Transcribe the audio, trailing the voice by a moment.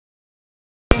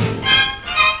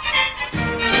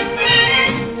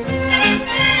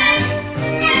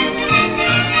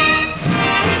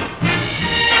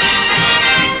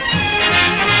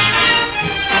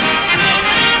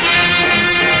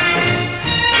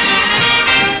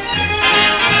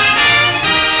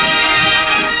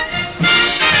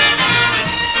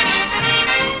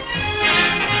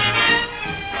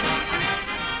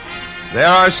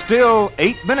are still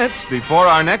 8 minutes before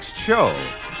our next show.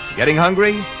 Getting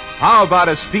hungry? How about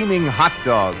a steaming hot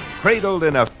dog cradled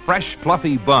in a fresh,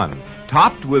 fluffy bun,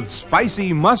 topped with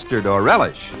spicy mustard or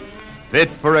relish? Fit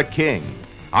for a king.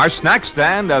 Our snack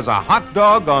stand as a hot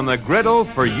dog on the griddle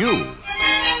for you.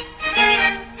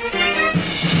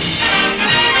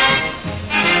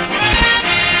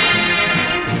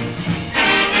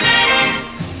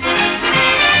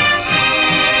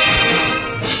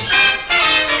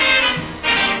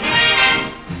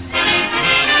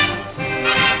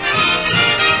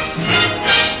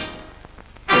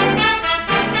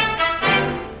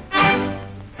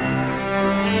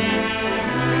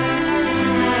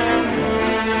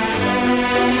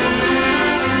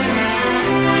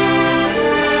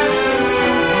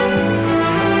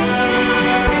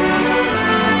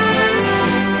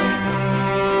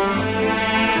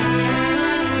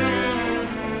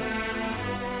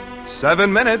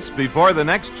 Seven minutes before the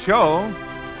next show,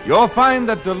 you'll find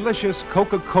that delicious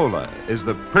Coca-Cola is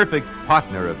the perfect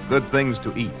partner of good things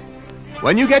to eat.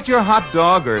 When you get your hot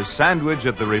dog or sandwich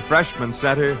at the refreshment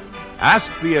center,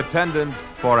 ask the attendant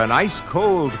for an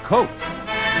ice-cold Coke.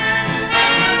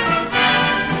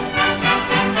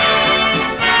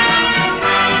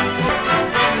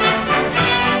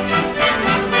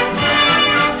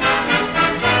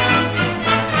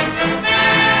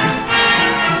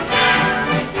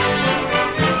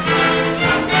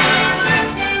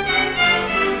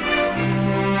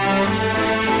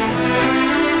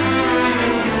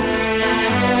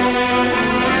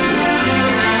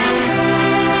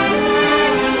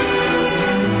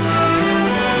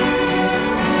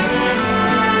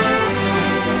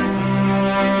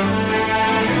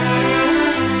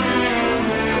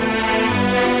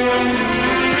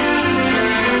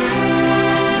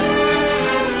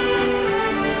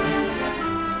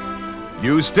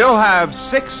 You still have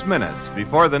 6 minutes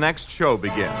before the next show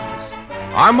begins.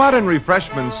 Our modern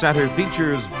refreshment center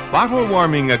features bottle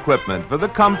warming equipment for the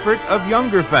comfort of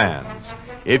younger fans.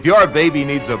 If your baby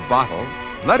needs a bottle,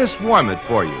 let us warm it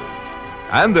for you.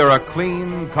 And there are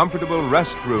clean, comfortable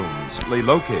restrooms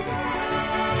located.